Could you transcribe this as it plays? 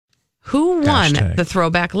Who won Hashtag. the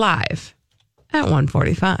Throwback Live at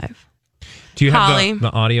 1:45? Do you have Holly.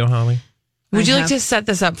 the audio, Holly? Would you like to set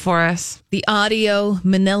this up for us? The audio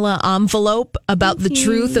manila envelope about the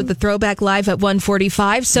truth of the Throwback Live at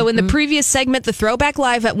 1:45. So in the previous segment, the Throwback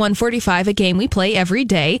Live at 1:45, a game we play every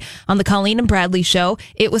day on the Colleen and Bradley show,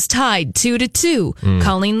 it was tied 2-2.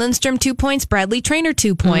 Colleen Lindstrom 2 points, Bradley Traynor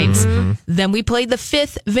 2 points. Then we played the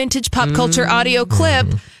fifth vintage pop culture audio clip.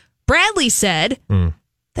 Bradley said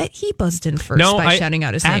that he buzzed in first by shouting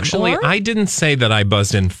out his name. Actually, I didn't say that I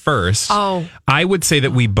buzzed in first. Oh. I would say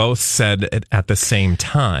that we both said it at the same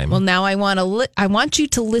time. Well, now I want you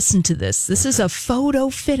to listen to this. This is a photo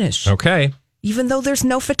finish. Okay. Even though there's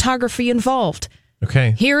no photography involved.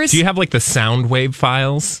 Okay. Do you have like the sound wave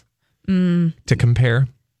files to compare?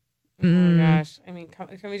 Oh my gosh. I mean,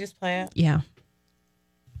 can we just play it? Yeah.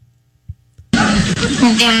 Did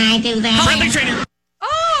I do that? Bradley Traynor.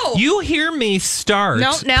 Oh! You hear me start.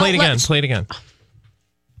 No, now play it again. Play it again.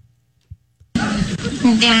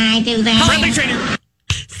 Did I do that? Bradley Traynor.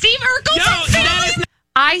 Steve Urkel. No, that is not.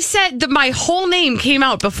 I said that my whole name came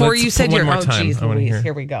out before Let's you said put your. one more Oh, time. geez, I wanna Louise. hear.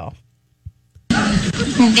 Here we go. Did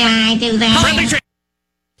I do that? Bradley Traynor.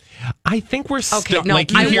 I think we're Okay, no,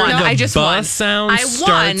 like you I hear won. the I just won. buzz sound I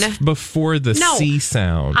starts won. before the No. C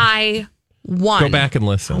sound. I won. Go back and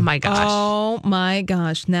listen. Oh my gosh. Oh my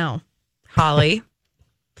gosh. Now. Holly.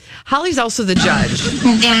 Holly's also the judge.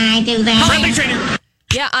 Did I do that? Bradley Traynor.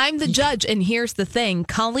 Yeah, I'm the judge. And here's the thing.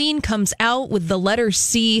 Colleen comes out with the letter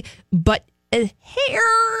C, but a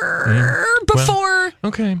hair before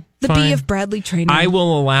Okay. the fine. B of Bradley Traynor. I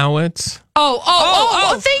will allow it.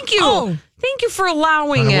 Oh, thank you. Oh. Thank you for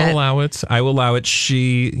allowing I it. will allow it. I will allow it.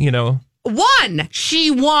 She, Won. She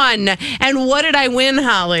won. And what did I win,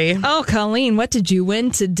 Holly? Oh, Colleen, what did you win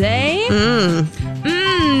today?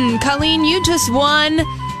 Colleen, you just won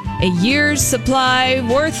a year's supply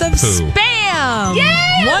worth of Spam.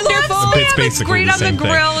 Yay! Wonderful. I love It's Spam. basically great the on the same thing.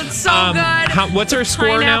 grill. It's so good. What's our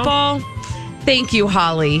score now? Pineapple. Thank you,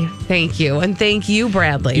 Holly. Thank you. And thank you,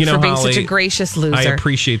 Bradley, for being Holly, such a gracious loser. I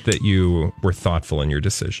appreciate that you were thoughtful in your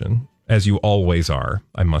decision, as you always are,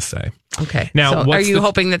 I must say. Okay. Now, so are what's you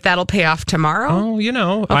hoping that that'll pay off tomorrow?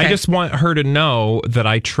 Oh, I just want her to know that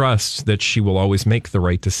I trust that she will always make the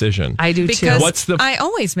right decision. I do Because too. What's the- I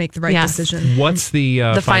always make the right decision. What's the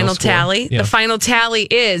final score? tally? Yeah. The final tally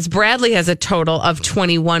is Bradley has a total of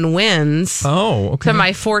 21 wins Oh, okay. to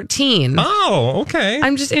my 14. Oh, okay.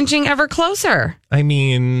 I'm just inching ever closer. I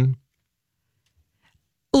mean,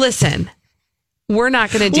 Listen, we're not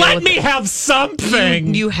going to deal let with me have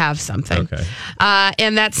something. You have something. Okay.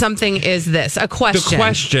 And that something is this, a question. The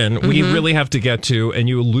question we really have to get to, and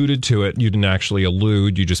you alluded to it. You didn't actually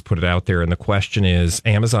allude. You just put it out there. And the question is,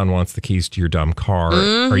 Amazon wants the keys to your dumb car.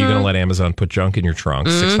 Are you going to let Amazon put junk in your trunk?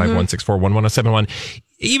 651-641-1071.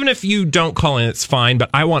 Even if you don't call in, it's fine.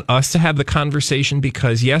 But I want us to have the conversation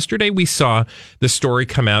because yesterday we saw the story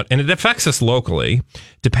come out, and it affects us locally,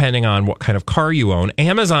 depending on what kind of car you own.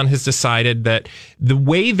 Amazon has decided that the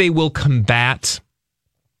way they will combat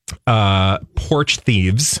porch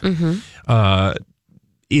thieves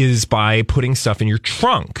is by putting stuff in your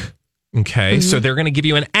trunk. Okay. So they're going to give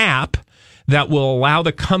you an app that will allow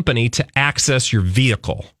the company to access your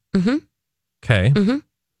vehicle. Okay.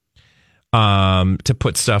 To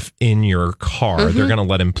put stuff in your car. They're going to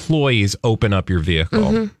let employees open up your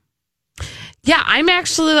vehicle. Yeah, I'm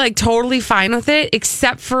actually like totally fine with it,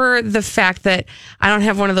 except for the fact that I don't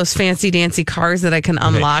have one of those fancy dancy cars that I can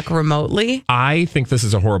unlock remotely. I think this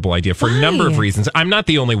is a horrible idea for a number of reasons. I'm not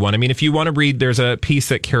the only one. I mean, if you want to read, there's a piece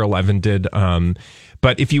that Carol Evan did.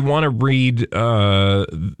 But if you want to read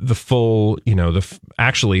the full,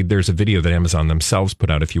 actually, there's a video that Amazon themselves put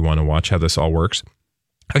out if you want to watch how this all works.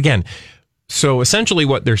 Again, so essentially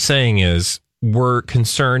what they're saying is we're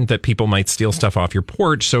concerned that people might steal stuff off your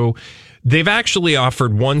porch. So they've actually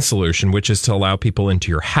offered one solution, which is to allow people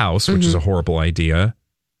into your house, which is a horrible idea.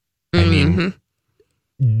 I mean,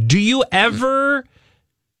 do you ever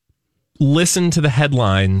listen to the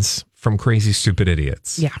headlines from Crazy Stupid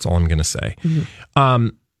Idiots? Yeah. That's all I'm going to say.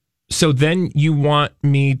 So then you want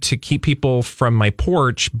me to keep people from my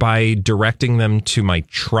porch by directing them to my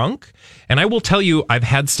trunk? And I will tell you, I've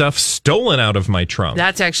had stuff stolen out of my trunk.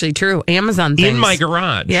 That's actually true. Amazon things. In my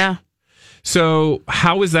garage. Yeah. So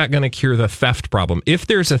how is that going to cure the theft problem? If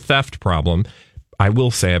there's a theft problem, I will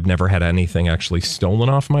say I've never had anything actually stolen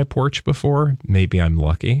off my porch before. Maybe I'm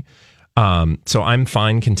lucky. So I'm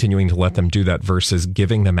fine continuing to let them do that versus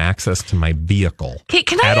giving them access to my vehicle. Okay,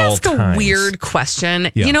 can I ask a weird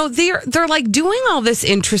question? Yeah. You know, they're like doing all this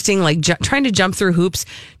interesting, like trying to jump through hoops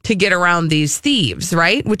to get around these thieves,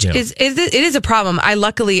 right? Which is it is a problem. I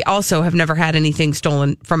luckily also have never had anything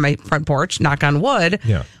stolen from my front porch, knock on wood.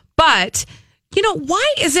 Yeah. But, you know,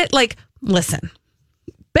 why is it like, listen,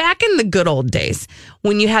 back in the good old days,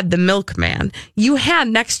 when you had the milkman, you had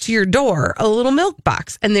next to your door a little milk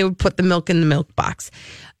box, and they would put the milk in the milk box.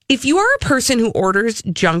 If you are a person who orders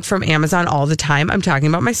junk from Amazon all the time, I'm talking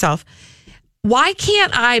about myself, why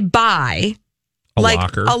can't I buy a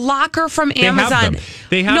locker from Amazon?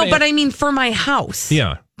 They have but I mean for my house.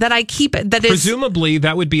 Yeah. That I keep it. That presumably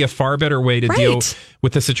that would be a far better way to deal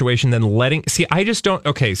with the situation than letting. See, I just don't.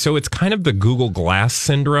 Okay, so it's kind of the Google Glass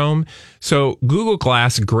syndrome. So Google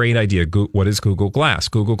Glass, great idea. What is Google Glass?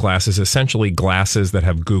 Google Glass is essentially glasses that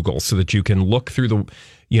have Google, so that you can look through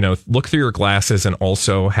look through your glasses and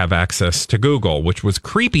also have access to Google, which was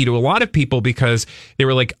creepy to a lot of people because they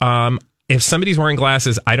were like, if somebody's wearing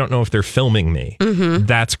glasses, I don't know if they're filming me. Mm-hmm.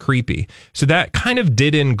 That's creepy. So that kind of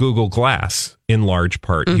did in Google Glass in large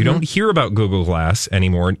part. Mm-hmm. You don't hear about Google Glass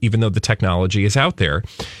anymore, even though the technology is out there,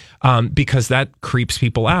 because that creeps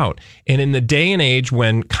people out. And in the day and age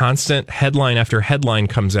when constant headline after headline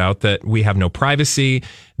comes out that we have no privacy,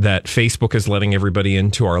 that Facebook is letting everybody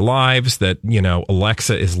into our lives, that,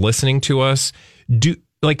 Alexa is listening to us,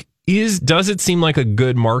 does it seem like a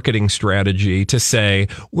good marketing strategy to say,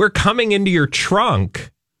 we're coming into your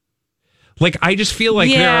trunk? Like, I just feel like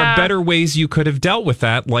there are better ways you could have dealt with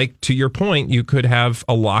that. Like, to your point, you could have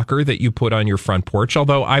a locker that you put on your front porch.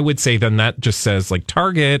 Although I would say then that just says, like,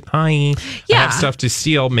 Target, hi, I have stuff to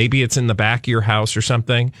steal. Maybe it's in the back of your house or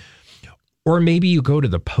something. Or maybe you go to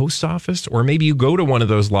the post office, or maybe you go to one of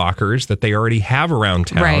those lockers that they already have around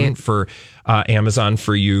town for Amazon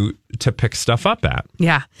for you to pick stuff up at.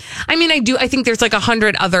 Yeah. I mean, I think there's like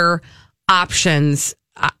 100 other options.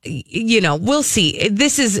 We'll see.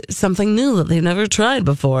 This is something new that they've never tried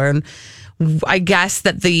before. And I guess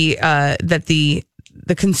that the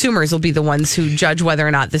consumers will be the ones who judge whether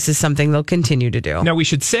or not this is something they'll continue to do. Now, we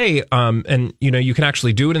should say, and you can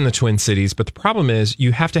actually do it in the Twin Cities, but the problem is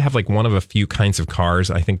you have to have like one of a few kinds of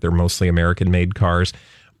cars. I think they're mostly American-made cars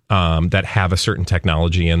that have a certain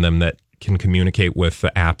technology in them that can communicate with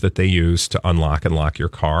the app that they use to unlock and lock your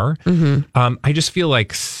car. Mm-hmm. I just feel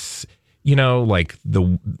like,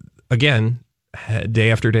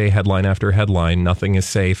 day after day, headline after headline, nothing is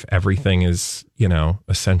safe. Everything is,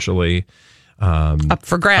 essentially up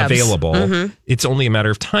for grabs, available. Mm-hmm. It's only a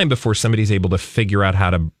matter of time before somebody's able to figure out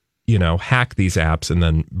how to, hack these apps and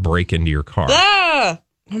then break into your car. Ah!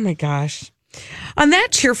 Oh my gosh. On that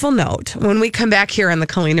cheerful note, when we come back here on the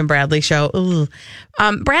Colleen and Bradley show,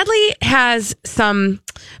 Bradley has some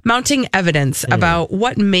mounting evidence about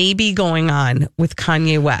what may be going on with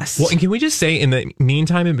Kanye West. Well, and can we just say, in the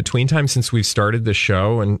meantime, in between time, since we've started the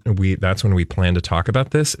show, and that's when we plan to talk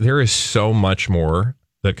about this, there is so much more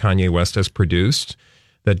that Kanye West has produced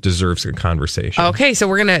that deserves a conversation. Okay, so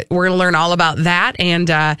we're gonna learn all about that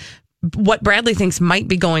and what Bradley thinks might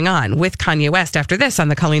be going on with Kanye West after this on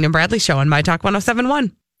the Colleen and Bradley show on My Talk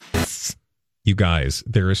 107.1. You guys,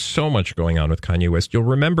 there is so much going on with Kanye West. You'll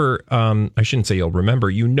remember, I shouldn't say you'll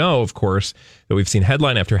remember, of course, that we've seen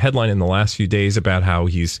headline after headline in the last few days about how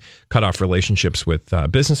he's cut off relationships with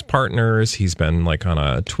business partners. He's been like on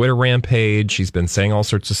a Twitter rampage. He's been saying all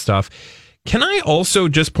sorts of stuff. Can I also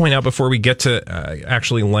just point out before we get to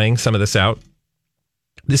actually laying some of this out,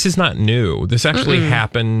 this is not new. This actually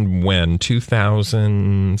happened when?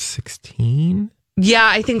 2016? Yeah,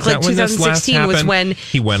 I think like 2016 was when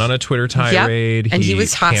he went on a Twitter tirade. Yep, and he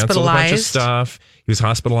was hospitalized. A bunch of stuff. He was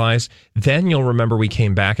hospitalized. Then you'll remember we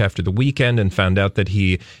came back after the weekend and found out that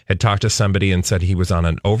he had talked to somebody and said he was on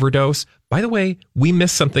an overdose. By the way, we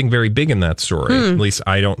missed something very big in that story. At least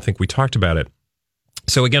I don't think we talked about it.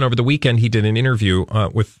 So again, over the weekend, he did an interview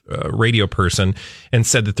with a radio person and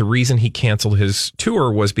said that the reason he canceled his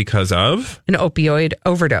tour was because of an opioid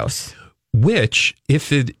overdose. Which, if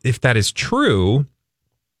that is true,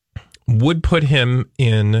 would put him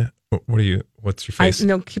in. What's your face?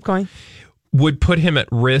 No, keep going. Would put him at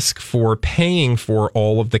risk for paying for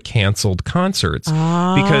all of the canceled concerts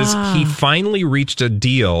because he finally reached a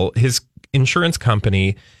deal. His insurance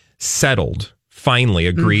company finally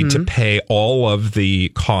agreed to pay all of the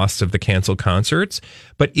costs of the canceled concerts.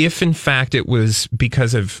 But if in fact it was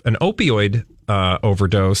because of an opioid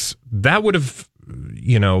overdose, that would have,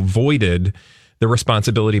 voided the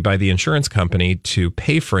responsibility by the insurance company to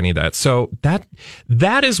pay for any of that. So that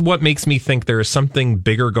is what makes me think there is something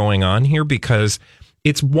bigger going on here, because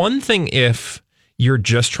it's one thing if you're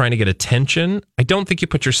just trying to get attention, I don't think you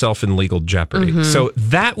put yourself in legal jeopardy. So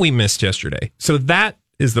that we missed yesterday. So that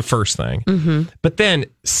is the first thing. But then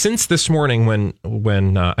since this morning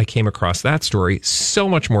when I came across that story, so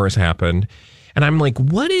much more has happened. And I'm like,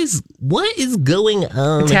 what is going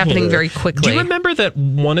on? It's happening very quickly. Do you remember that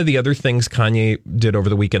one of the other things Kanye did over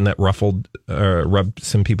the weekend that rubbed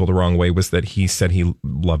some people the wrong way was that he said he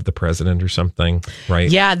loved the president or something, right?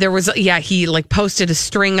 Yeah, he like posted a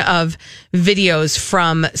string of videos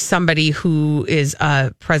from somebody who is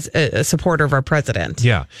a supporter of our president.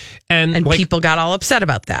 Yeah. And like, people got all upset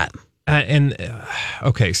about that.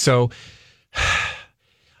 Okay, so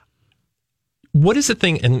what is the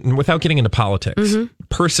thing, and without getting into politics,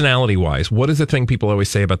 personality-wise, what is the thing people always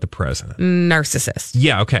say about the president? Narcissist.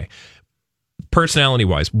 Yeah, okay.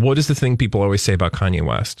 Personality-wise, what is the thing people always say about Kanye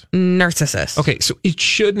West? Narcissist. Okay, so it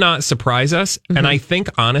should not surprise us. And I think,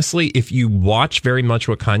 honestly, if you watch very much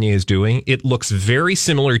what Kanye is doing, it looks very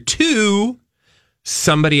similar to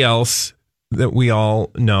somebody else that we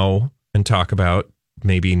all know and talk about,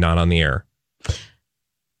 maybe not on the air.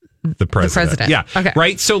 The president. Yeah. Okay.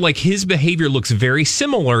 Right. So like his behavior looks very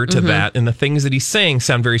similar to that. And the things that he's saying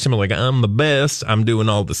sound very similar. Like, I'm the best. I'm doing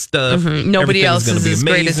all the stuff. Nobody else is as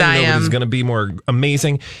great as I am. Nobody's going to be more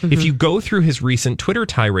amazing. If you go through his recent Twitter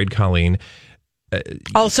tirade, Colleen,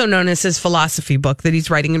 also known as his philosophy book that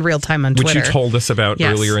he's writing in real time on Twitter, which you told us about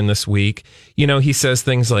earlier in this week, he says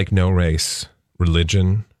things like no race,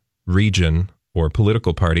 religion, region, or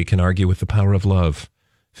political party can argue with the power of love.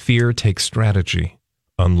 Fear takes strategy.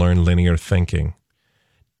 Unlearn linear thinking.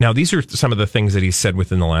 Now, these are some of the things that he said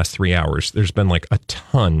within the last 3 hours. There's been like a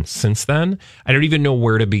ton since then. I don't even know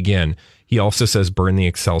where to begin. He also says burn the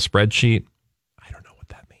Excel spreadsheet. I don't know what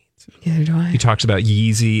that means. Neither do I. He talks about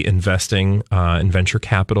Yeezy investing in venture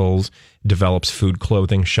capitals, develops food,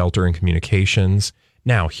 clothing, shelter, and communications.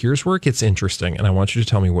 Now, here's where it gets interesting, and I want you to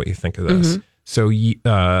tell me what you think of this. So,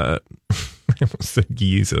 I almost said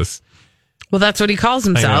Jesus. Well, that's what he calls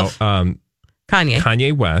himself. I know.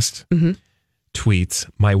 Kanye West tweets,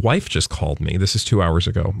 my wife just called me. This is 2 hours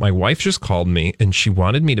ago. My wife just called me and she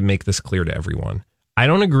wanted me to make this clear to everyone. I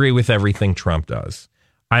don't agree with everything Trump does.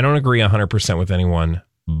 I don't agree 100% with anyone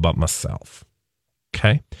but myself.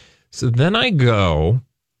 Okay. So then I go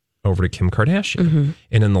over to Kim Kardashian.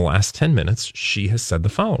 And in the last 10 minutes, she has said the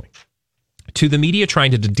following. To the media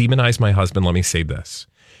trying to demonize my husband, let me say this.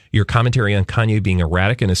 Your commentary on Kanye being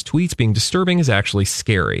erratic and his tweets being disturbing is actually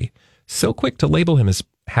scary. So quick to label him as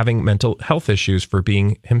having mental health issues for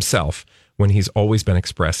being himself when he's always been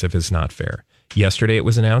expressive is not fair. Yesterday, it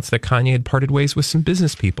was announced that Kanye had parted ways with some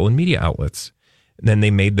business people and media outlets. And then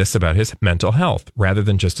they made this about his mental health rather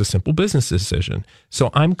than just a simple business decision. So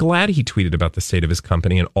I'm glad he tweeted about the state of his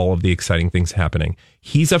company and all of the exciting things happening.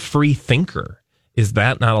 He's a free thinker. Is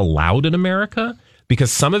that not allowed in America?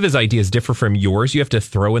 Because some of his ideas differ from yours. You have to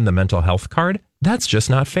throw in the mental health card. That's just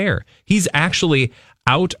not fair. He's actually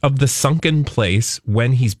out of the sunken place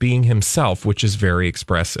when he's being himself, which is very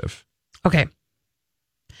expressive. Okay.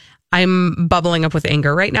 I'm bubbling up with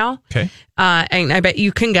anger right now. Okay. And I bet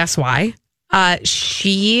you can guess why.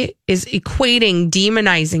 She is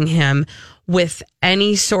demonizing him with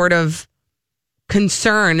any sort of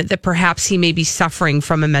concern that perhaps he may be suffering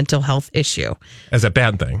from a mental health issue. As a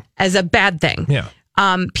bad thing. Yeah.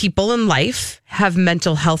 People in life have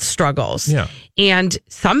mental health struggles. Yeah. And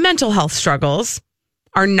some mental health struggles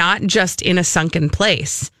are not just in a sunken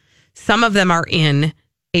place. Some of them are in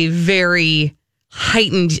a very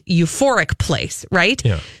heightened, euphoric place, right?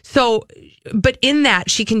 Yeah. So, but in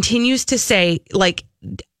that, she continues to say, like,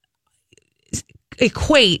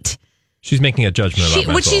 equate. She's making a judgment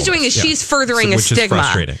about what she's doing is she's furthering a stigma. Is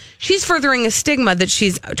frustrating. She's furthering a stigma that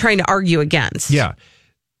she's trying to argue against. Yeah.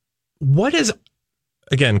 What is...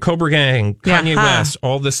 Again, Cobra Gang, Kanye West,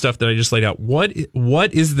 all this stuff that I just laid out. What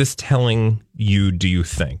is this telling you, do you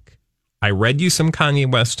think? I read you some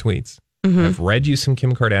Kanye West tweets. I've read you some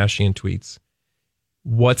Kim Kardashian tweets.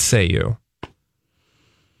 What say you?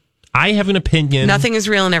 I have an opinion. Nothing is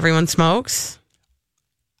real and everyone smokes.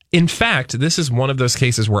 In fact, this is one of those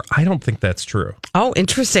cases where I don't think that's true. Oh,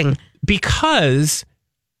 interesting. Because...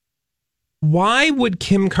 why would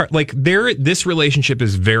this relationship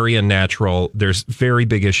is very unnatural. There's very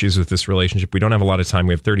big issues with this relationship. We don't have a lot of time.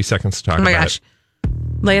 We have 30 seconds to talk about it. Oh my gosh.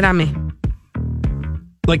 Lay it on me.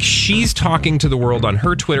 Like, she's talking to the world on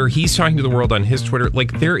her Twitter. He's talking to the world on his Twitter.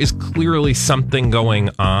 Like, there is clearly something going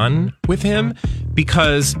on with him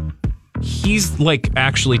because he's like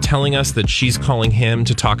actually telling us that she's calling him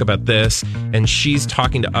to talk about this, and she's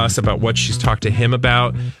talking to us about what she's talked to him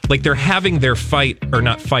about. Like they're having their fight, or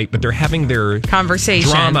not fight, but they're having their conversation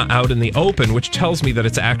drama out in the open, which tells me that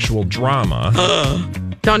it's actual drama.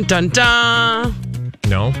 Dun, dun, dun.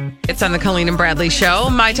 No? It's on the Colleen and Bradley Show.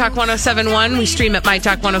 My Talk 1071. We stream at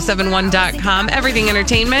mytalk1071.com. Everything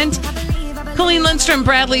Entertainment. Colleen Lindstrom,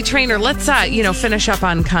 Bradley Trainer. Let's, finish up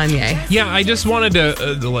on Kanye. Yeah, I just wanted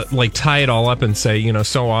to tie it all up and say,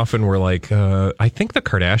 so often we're like, I think the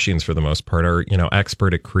Kardashians for the most part are,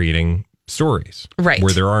 expert at creating stories. Right.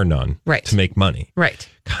 Where there are none. Right. To make money. Right.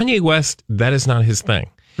 Kanye West, that is not his thing.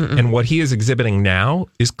 Mm-mm. And what he is exhibiting now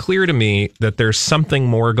is clear to me that there's something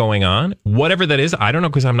more going on. Whatever that is, I don't know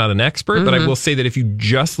because I'm not an expert, but I will say that if you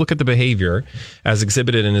just look at the behavior as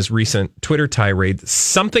exhibited in his recent Twitter tirade,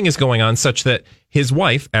 something is going on such that his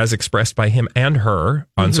wife, as expressed by him and her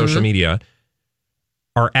on social media,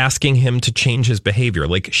 are asking him to change his behavior.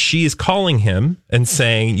 Like she is calling him and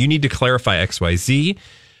saying, you need to clarify XYZ.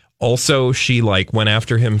 Also, she went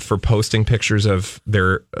after him for posting pictures of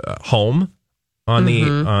their home on the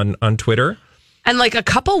on Twitter. And a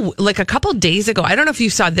couple days ago, I don't know if you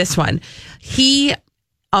saw this one. He,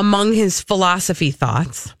 among his philosophy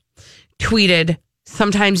thoughts, tweeted,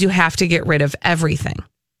 "Sometimes you have to get rid of everything."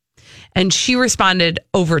 And she responded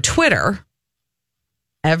over Twitter,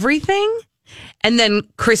 "Everything?" And then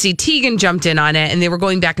Chrissy Teigen jumped in on it and they were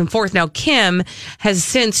going back and forth. Now Kim has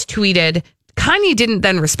since tweeted, Kanye didn't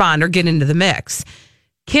then respond or get into the mix.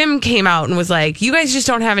 Kim came out and was like, you guys just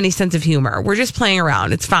don't have any sense of humor. We're just playing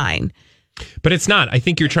around. It's fine. But it's not. I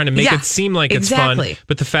think you're trying to make it seem like it's fun.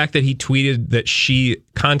 But the fact that he tweeted that she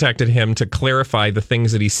contacted him to clarify the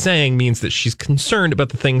things that he's saying means that she's concerned about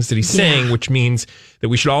the things that he's saying, which means that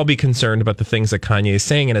we should all be concerned about the things that Kanye is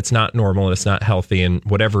saying. And it's not normal and it's not healthy. And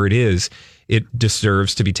whatever it is, it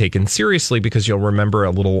deserves to be taken seriously because you'll remember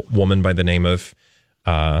a little woman by the name of,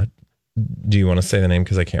 do you want to say the name?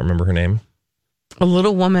 Because I can't remember her name. A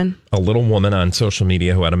little woman on social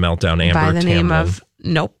media who had a meltdown. Amber by the Tamblyn. name of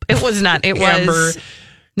nope, it was not. It was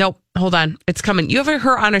nope. Hold on, it's coming. You have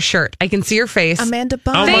her on a shirt. I can see her face. Amanda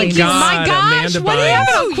Bynes. Oh Thank you. My gosh, Amanda what Bynes.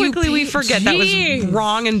 how quickly we forget that was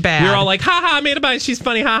wrong and bad. You're all like, ha, Amanda Bynes, she's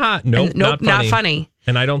funny, ha. Nope, not funny.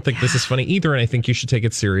 And I don't think this is funny either. And I think you should take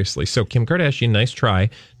it seriously. So Kim Kardashian, nice try.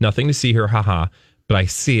 Nothing to see here, ha. But I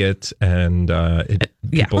see it, and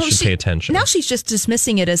people should pay attention. Now she's just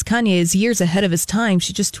dismissing it as Kanye is years ahead of his time.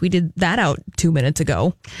 She just tweeted that out 2 minutes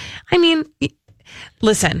ago. I mean,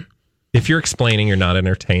 listen. If you're explaining, you're not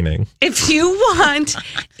entertaining. If you want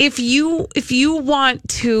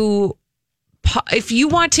to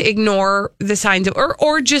ignore the signs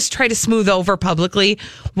or just try to smooth over publicly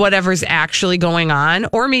whatever's actually going on,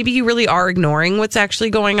 or maybe you really are ignoring what's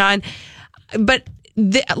actually going on, but.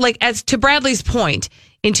 As to Bradley's point,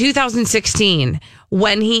 in 2016,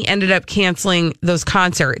 when he ended up canceling those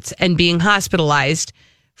concerts and being hospitalized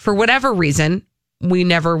for whatever reason we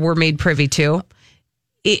never were made privy to,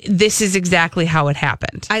 this is exactly how it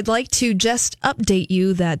happened. I'd like to just update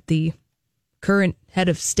you that the current head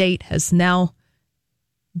of state has now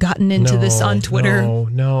gotten into this on Twitter.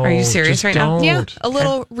 No. Are you serious right now? Yeah, a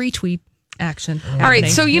little retweet action. All right,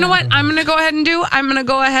 so you know what I'm going to go ahead and do? I'm going to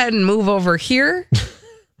go ahead and move over here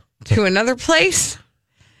to another place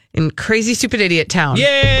in Crazy Stupid Idiot Town.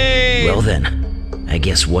 Yay! Well then, I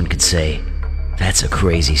guess one could say, that's a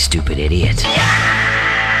crazy stupid idiot.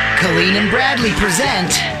 Colleen and Bradley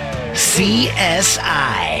present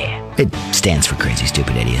CSI. It stands for Crazy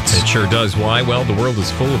Stupid Idiots. It sure does. Why? Well, the world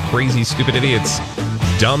is full of crazy, stupid idiots.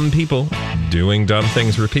 Dumb people doing dumb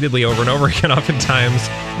things repeatedly over and over again, oftentimes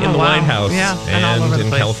in the White House and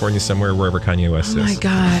in California somewhere, wherever Kanye West is. Oh my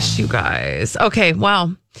gosh, you guys. Okay,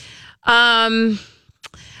 well, I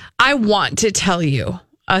want to tell you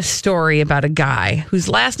a story about a guy whose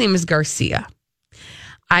last name is Garcia.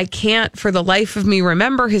 I can't for the life of me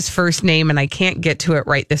remember his first name, and I can't get to it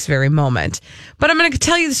right this very moment. But I'm going to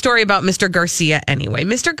tell you the story about Mr. Garcia anyway.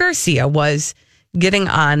 Mr. Garcia was getting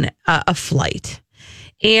on a flight.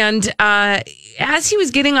 And as he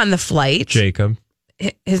was getting on the flight... Jacob.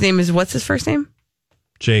 His name is... What's his first name?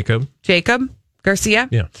 Jacob Garcia?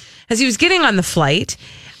 Yeah. As he was getting on the flight,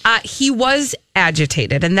 he was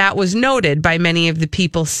agitated, and that was noted by many of the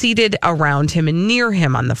people seated around him and near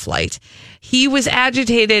him on the flight. He was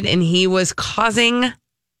agitated, and he was causing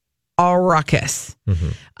a ruckus. Mm-hmm.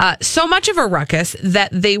 So much of a ruckus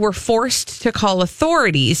that they were forced to call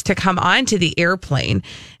authorities to come onto the airplane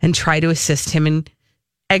and try to assist him in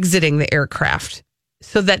exiting the aircraft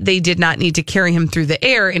so that they did not need to carry him through the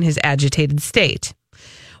air in his agitated state.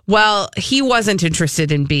 Well, he wasn't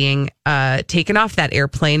interested in being taken off that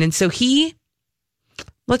airplane. And so he,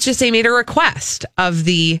 let's just say, made a request of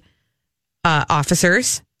the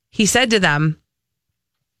officers. He said to them,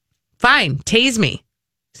 fine, tase me.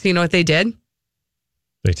 So you know what they did?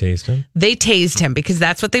 They tased him? They tased him because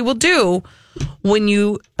that's what they will do when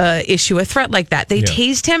you issue a threat like that. They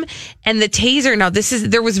tased him, and the taser, now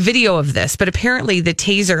there was video of this, but apparently the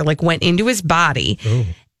taser like went into his body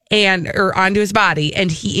or onto his body,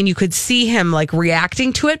 and you could see him like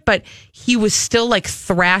reacting to it, but he was still like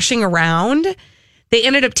thrashing around. They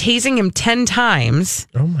ended up tasing him 10 times.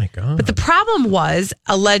 Oh my God. But the problem was,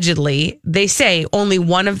 allegedly, they say only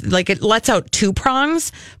one of, like, it lets out 2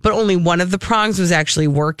 prongs, but only one of the prongs was actually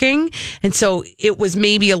working. And so it was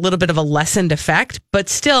maybe a little bit of a lessened effect, but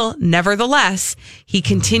still, nevertheless, he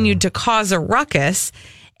continued to cause a ruckus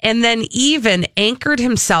and then even anchored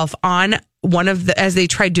himself on one of the, as they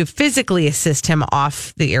tried to physically assist him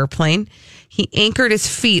off the airplane. He anchored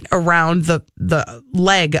his feet around the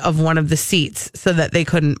leg of one of the seats so that they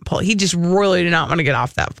couldn't pull. He just really did not want to get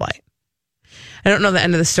off that flight. I don't know the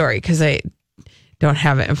end of the story because I don't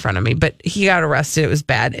have it in front of me, but he got arrested. It was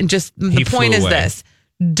bad. And just the point is this: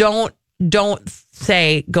 don't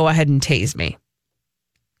say go ahead and tase me,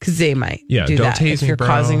 because they might do don't that tase if me, you're bro.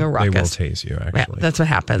 causing a ruckus. They will tase you. Actually, that's what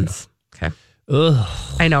happens. Okay. Ugh.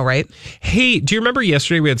 I know, right? Hey, do you remember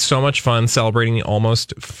yesterday we had so much fun celebrating the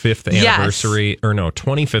almost 5th anniversary, or no,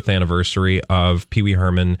 25th anniversary of Pee Wee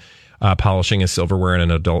Herman polishing his silverware in an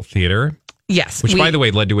adult theater? Yes. Which, by the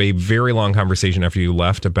way, led to a very long conversation after you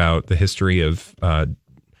left about the history of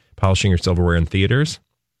polishing your silverware in theaters.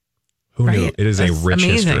 Who knew? It is a rich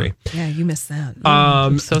history. Yeah, you missed that.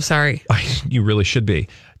 I'm so sorry. You really should be.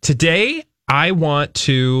 Today, I want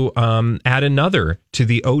to add another to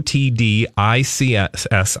the OTDICSSIH.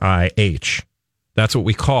 That's what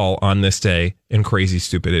we call on this day in Crazy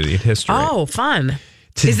Stupid Idiot history. Oh, fun.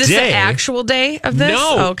 Today, is this the actual day of this?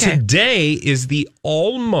 No, today is the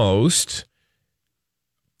almost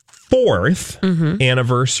 4th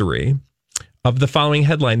anniversary of the following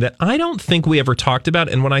headline that I don't think we ever talked about.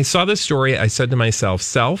 And when I saw this story, I said to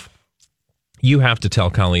myself, you have to tell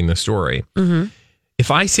Colleen the story. Mm-hmm. If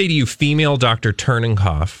I say to you, female Dr.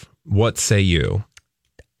 Turninghoff, what say you?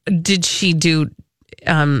 Did she do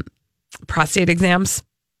prostate exams?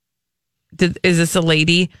 Is this a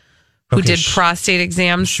lady who did prostate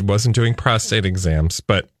exams? She wasn't doing prostate exams,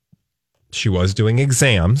 but she was doing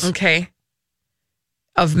exams. Okay.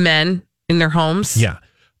 Of men in their homes? Yeah.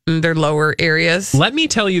 In their lower areas? Let me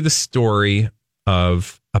tell you the story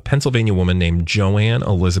of a Pennsylvania woman named Joanne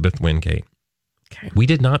Elizabeth Wingate. Okay. We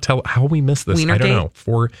did not tell how we missed this. I don't know.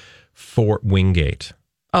 For Wingate.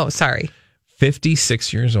 Oh, sorry.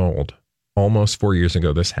 56 years old. Almost 4 years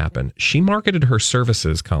ago, this happened. She marketed her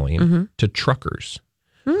services, Colleen, to truckers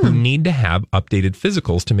who need to have updated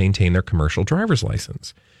physicals to maintain their commercial driver's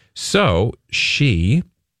license. So she's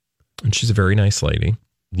a very nice lady,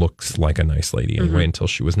 looks like a nice lady anyway, until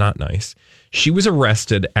she was not nice. She was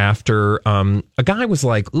arrested after a guy was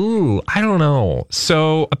like, ooh, I don't know.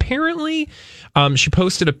 So apparently she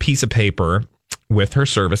posted a piece of paper with her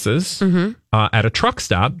services at a truck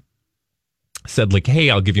stop. Said like,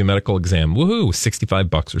 hey, I'll give you a medical exam. Woohoo,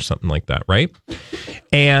 $65 or something like that, right?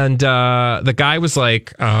 And the guy was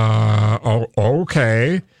like, oh,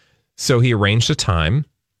 okay. So he arranged a time.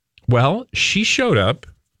 Well, she showed up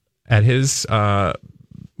at his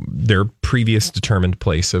their previous determined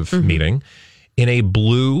place of meeting in a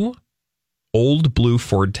old blue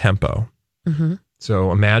Ford Tempo.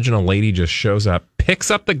 So imagine a lady just shows up,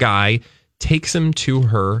 picks up the guy, takes him to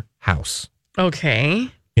her house.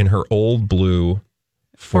 Okay. In her old blue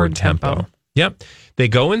Ford Tempo. Yep. They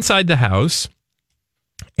go inside the house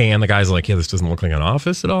and the guy's like, yeah, this doesn't look like an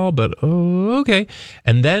office at all, but okay.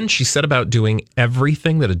 And then she set about doing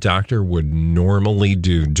everything that a doctor would normally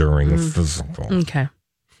do during a physical. Okay.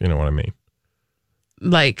 You know what I mean?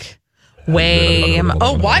 Like, what?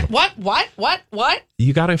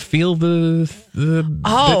 You got to feel the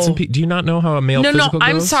bits and pieces. Do you not know how a male physical goes?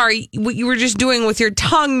 I'm sorry. What you were just doing with your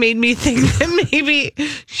tongue made me think that maybe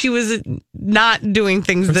she was not doing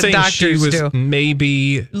things that doctors she was do.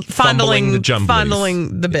 Maybe fondling the jumblies.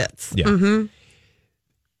 Fondling the bits. Yeah.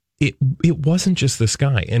 It wasn't just this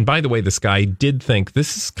guy. And by the way, this guy did think,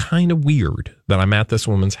 this is kind of weird that I'm at this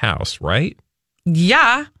woman's house, right?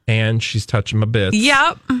 Yeah. And she's touching my bits.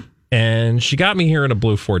 Yep. And she got me here in a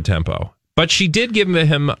blue Ford Tempo. But she did give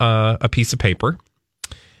him a piece of paper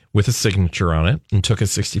with a signature on it and took his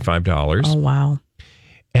 $65. Oh, wow.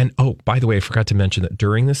 And, oh, by the way, I forgot to mention that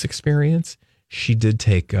during this experience, she did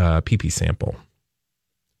take a pee-pee sample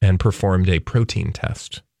and performed a protein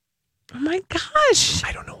test. Oh my gosh.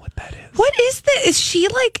 I don't know what that is. What is this? Is she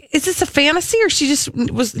like, is this a fantasy or she just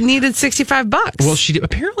needed $65? Well, she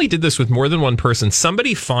apparently did this with more than one person.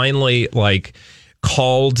 Somebody finally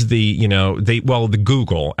called the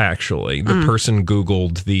Google, actually. The person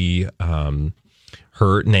Googled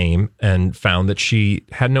her name and found that she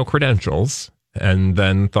had no credentials and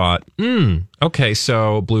then thought, okay,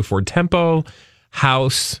 so Blue Ford Tempo,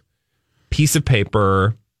 house, piece of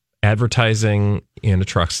paper, advertising in a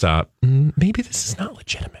truck stop. Maybe this is not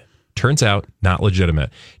legitimate. Turns out not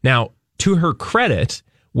legitimate. Now, to her credit,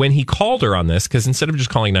 when he called her on this, because instead of just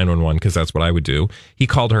calling 911, because that's what I would do, he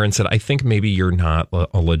called her and said, I think maybe you're not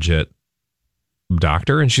a legit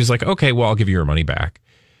doctor. And she's like, okay, well, I'll give you your money back.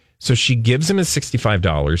 So she gives him his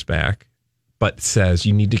 $65 back, but says,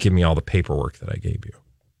 you need to give me all the paperwork that I gave you.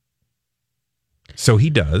 So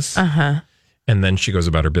he does. And then she goes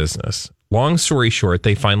about her business. Long story short,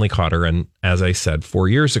 they finally caught her. And as I said, 4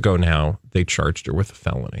 years ago now, they charged her with a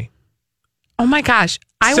felony. Oh my gosh.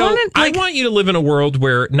 I want you to live in a world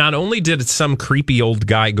where not only did some creepy old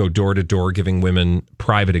guy go door to door giving women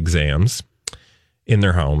private exams in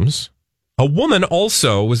their homes, a woman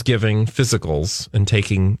also was giving physicals and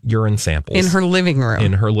taking urine samples in her living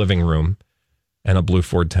room. And a Blue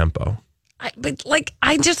Ford Tempo. Is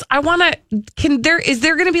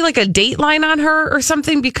there going to be like a dateline on her or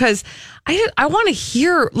something? Because I want to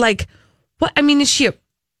hear what, I mean, is she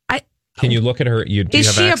can you look at her? Do you have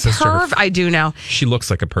she a access perv? To her? I do now. She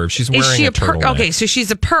looks like a perv. She's wearing a turtleneck. Okay, so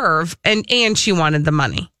she's a perv and she wanted the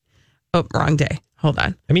money. Oh, wrong day. Hold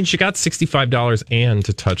on. I mean, she got $65 and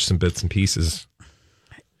to touch some bits and pieces.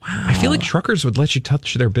 Wow. I feel like truckers would let you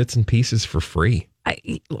touch their bits and pieces for free.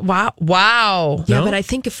 Wow. Yeah, No? but I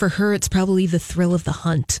think for her, it's probably the thrill of the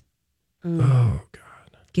hunt. Oh,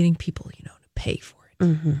 God. Getting people, to pay for it.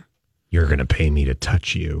 Mm-hmm. You're going to pay me to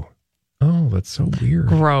touch you. Oh, that's so weird.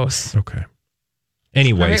 Gross. Okay.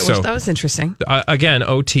 Anyway, right, so well, that was interesting. Again,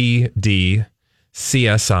 OTD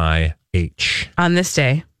CSIH. On this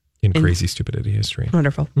day. In Crazy Stupidity History.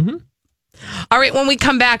 Wonderful. Mm-hmm. All right, when we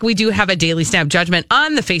come back, we do have a Daily Snap Judgment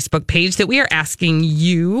on the Facebook page that we are asking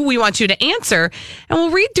you. We want you to answer, and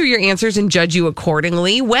we'll read through your answers and judge you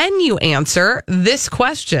accordingly when you answer this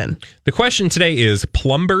question. The question today is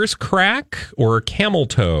plumber's crack or camel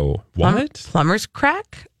toe? What? Plumber's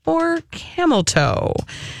crack or camel toe?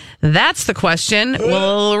 That's the question.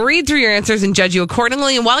 We'll read through your answers and judge you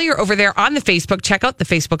accordingly. And while you're over there on the Facebook, check out the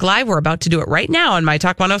Facebook Live. We're about to do it right now on My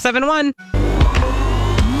Talk 107.1.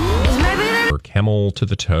 Or camel to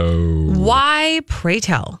the toe. Why, pray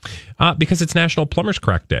tell? Because it's National Plumber's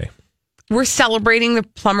Crack Day. We're celebrating the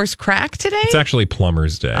plumber's crack today? It's actually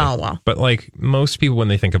Plumber's Day. Oh, wow. But most people, when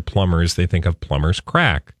they think of plumbers, they think of plumber's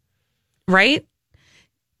crack. Right?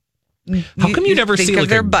 How come you never see a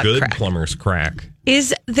good crack. plumber's crack?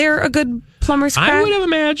 Is there a good plumber's crack? I would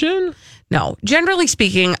imagine. No. Generally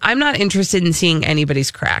speaking, I'm not interested in seeing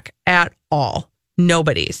anybody's crack at all.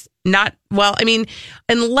 Nobody's.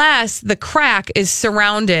 Unless the crack is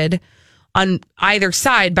surrounded on either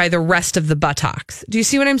side by the rest of the buttocks. Do you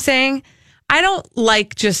see what I'm saying? I don't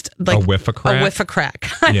like just a whiff of crack. A whiff of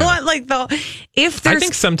crack. I want if there's. I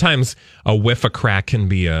think sometimes a whiff of crack can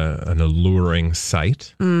be an alluring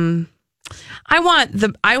sight. I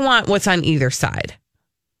want what's on either side.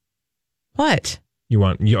 What? You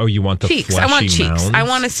want the cheeks. fleshy I want cheeks. mounds? I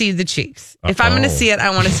want to see the cheeks. If I'm going to see it, I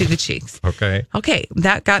want to see the cheeks. Okay. Okay,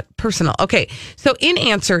 that got personal. Okay, so in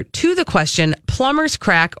answer to the question, plumber's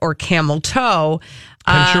crack or camel toe.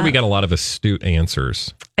 I'm sure we got a lot of astute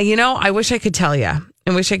answers. I wish I could tell you. I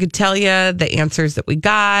wish I could tell you the answers that we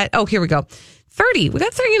got. Oh, here we go. 30. We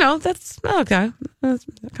got 30, that's okay. That's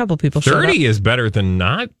a couple people 30 is better than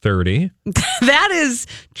not 30. That is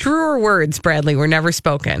truer words, Bradley, were never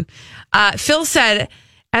spoken. Phil said,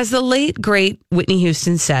 as the late, great Whitney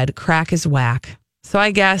Houston said, crack is whack. So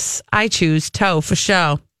I guess I choose toe for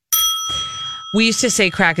show. We used to say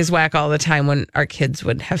crack is whack all the time when our kids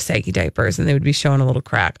would have saggy diapers and they would be showing a little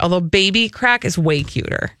crack. Although baby crack is way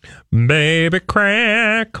cuter. Baby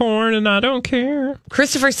crack corn and I don't care.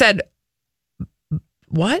 Christopher said,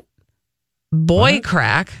 what? Boy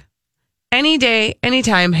crack. Any day,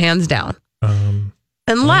 anytime, hands down.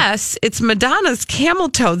 Unless it's Madonna's camel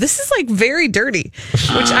toe. This is very dirty,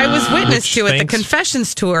 which I was witness to at the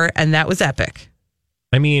Confessions tour, and that was epic.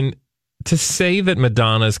 I mean, to say that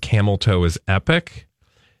Madonna's camel toe is epic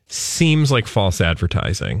seems like false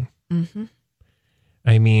advertising. Mm-hmm.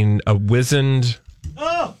 I mean, a wizened...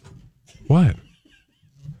 Oh! What?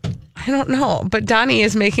 I don't know, but Donnie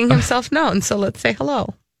is making himself known, so let's say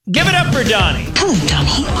hello. Give it up for Donnie. Hello,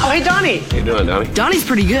 Donnie. Oh, hey, Donnie. How you doing, Donnie? Donnie's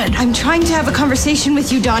pretty good. I'm trying to have a conversation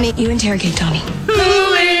with you, Donnie. You interrogate Donnie.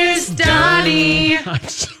 Who is Miss Donnie. I'm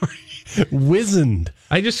sorry. Wizened.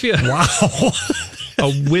 I just feel Wow.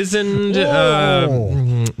 a wizened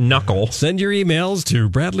knuckle. Send your emails to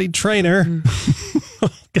Bradley Trainer.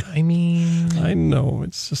 I mean, I know.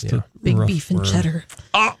 It's just a Big rough beef and word. cheddar.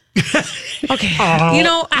 Okay. We're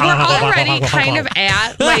already kind of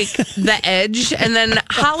at like the edge. And then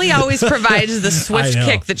Holly always provides the swift I know.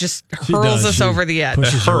 kick that just She hurls does. us She over the edge.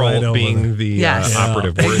 pushes you right hurl over being the- the Yes.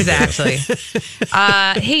 operative word. Exactly.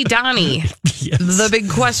 Hey, Donnie, the big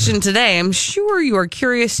question today, I'm sure you are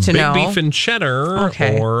curious to Big know. beef and cheddar,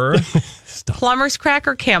 Okay. or Plumber's crack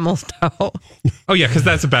or camel's toe? oh yeah, because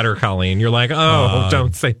that's better, Colleen. You're like,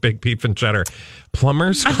 don't say big beef and cheddar.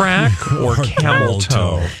 Plumber's crack or camel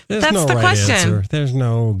toe? There's That's no the right question. answer. There's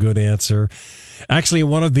no good answer. Actually,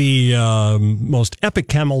 one of the most epic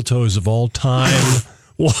camel toes of all time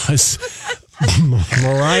was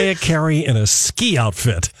Mariah Carey in a ski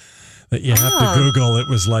outfit that you have to Google. It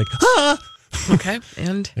was like, Okay.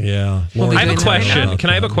 And yeah. We'll be I have a doing that question. right Can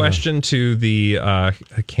I have a question to the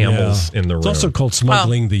camels in the room? It's also called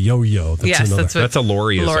smuggling the yo-yo. That's yes, another. that's what That's a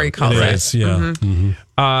Loriism. Lori calls It it. is, yeah. Mhm.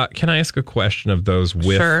 Can I ask a question of those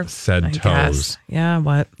with Sure. said I toes? guess. Yeah,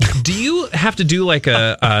 what? Do you have to do like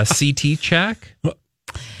a CT check?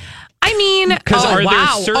 I mean, 'Cause are there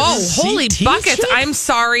wow. certain Holy CT buckets. check? I'm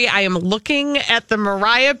sorry. I am looking at the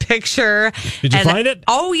Mariah picture. Did you and- find it?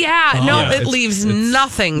 Oh, yeah. No, Yeah, it leaves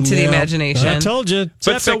nothing to the Yeah. imagination. I told you. It's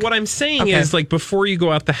But so epic. what I'm saying Okay. is, like, before you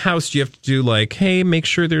go out the house, you have to do like, hey, make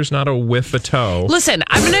sure there's not a whiff of toe. Listen,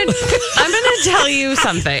 I'm gonna tell you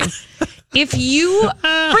something. If you,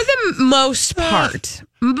 for the most part,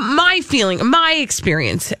 my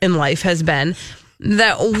experience in life has been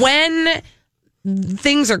that when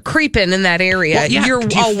things are creeping in that area, Well, yeah. you're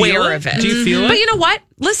Do you feel aware it? of it. Do you feel it? But you know what?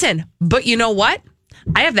 Listen, but you know what?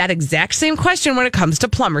 I have that exact same question when it comes to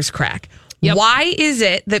plumber's crack. Yep. Why is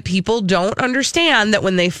it that people don't understand that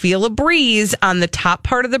when they feel a breeze on the top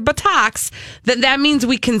part of the buttocks, that means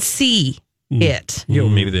we can see it? You know,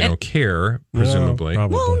 maybe they don't care, presumably.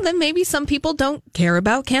 Probably. Well, then maybe some people don't care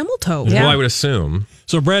about camel toe. Yeah. Well, I would assume.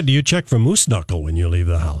 So, Brad, do you check for moose knuckle when you leave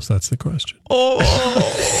the house? That's the question.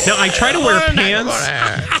 Now, I try to wear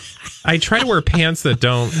pants. I try to wear pants that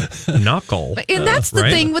don't knuckle. And that's the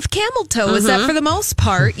right? thing with camel toe is that for the most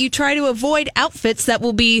part, you try to avoid outfits that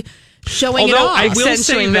will be showing it Although off. I will say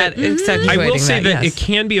Accentuating that, I will say that yes. it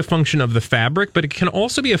can be a function of the fabric, but it can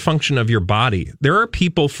also be a function of your body. There are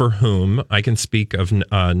people for whom I can speak of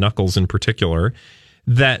knuckles in particular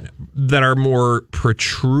that are more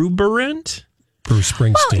protuberant. Bruce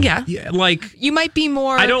Springsteen. Yeah. Like you might be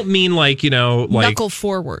more I don't mean like knuckle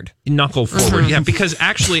forward. knuckle forward. Yeah, because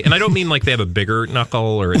actually, and I don't mean like they have a bigger knuckle,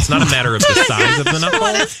 or it's not a matter of the size of the knuckle.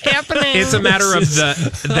 What is happening? It's a matter of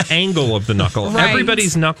the angle of the knuckle. Right.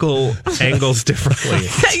 Everybody's knuckle angles differently.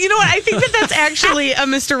 You know what? I think that's actually a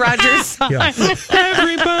Mr. Rogers song.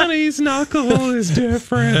 Everybody's knuckle is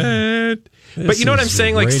different. But you know what I'm is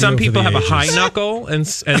saying? Like radio some for people the have a ages. high knuckle, and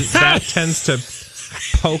that tends to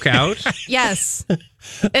poke out. Yes.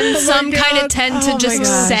 And some kind of tend to just gosh.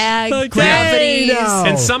 sag Okay, gravities. now.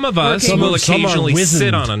 And some of us Some will are occasionally wizened.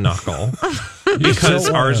 sit on a knuckle because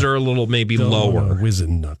don't ours wanna- are a little maybe Don't want lower. a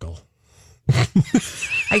wizened knuckle.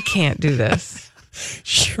 I can't do this.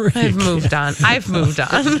 Sure. I've moved on.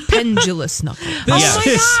 Pendulous knuckle. Oh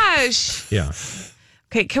my gosh. Yeah.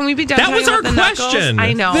 Okay, can we be done? That talking was our about the knuckles? question.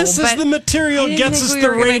 I know. This is but the material I didn't gets think us we the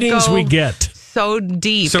were gonna ratings go we get. so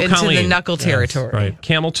deep So, into the Colleen. knuckle territory. Right.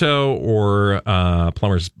 Camel toe or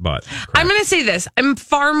plumber's butt? I'm going to say this. I'm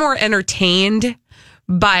far more entertained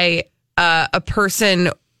by a person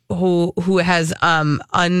who has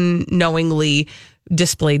unknowingly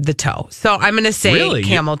displayed the toe. So I'm going to say Really?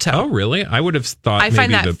 camel toe. Oh, really? I would have thought. I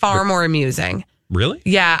find maybe that far more amusing. Really?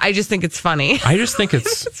 Yeah, I just think it's funny. I just think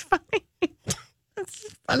it's. It's funny.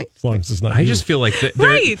 It's funny. As long as it's not I you. just feel like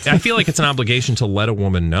Right. I feel like it's an obligation to let a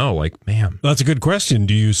woman know. Like, ma'am, That's a good question.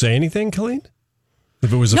 Do you say anything, Colleen?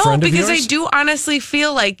 If it was a No, friend of because yours? I do honestly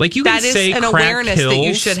feel like Like, you can that is say an crack awareness that you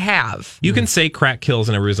kills. should have. you can say crack kills,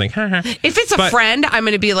 and everybody's like, ha ha. If it's a But- friend, I'm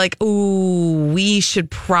going to be like, ooh, we should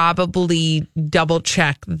probably double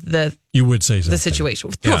check the You would say something. situation.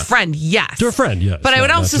 To Yeah. a friend, yes. To a friend, yes. But I would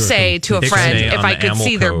Not also to a say to a Ixnay friend, if on I the could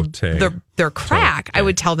see Amelco their crack, I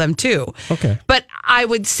would tell them too. Okay. But I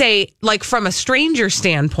would say, like from a stranger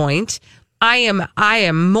standpoint, I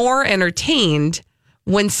am more entertained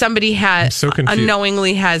when somebody has so confused.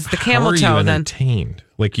 unknowingly has the How camel are you toe. Then entertained?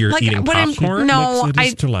 Like you're like eating when I'm popcorn? no, Makes it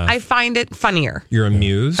is to laugh. I find it funnier. You're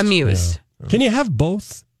amused. Amused. Can you have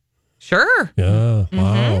both? Sure. Yeah.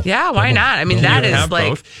 Wow. Yeah, why not? I mean, You that is have like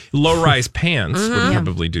both. Low-rise pants would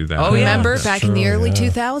probably do that. Oh, yeah. Remember that's back in the true, early yeah.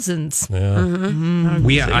 2000s?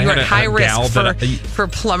 I you're had at high a risk gal for, that for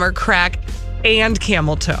plumber crack and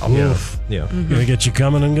camel toe. yeah. Gonna get you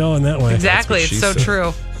coming and going that way. Exactly. That's It's what so she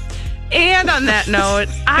true. And on that note,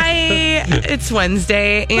 it's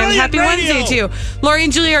Wednesday, and Brilliant happy radio. Wednesday to you. Lori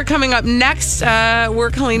and Julie are coming up next. We're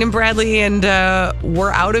Colleen and Bradley, and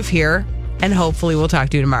we're out of here. And hopefully we'll talk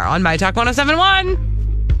to you tomorrow on My Talk 1071.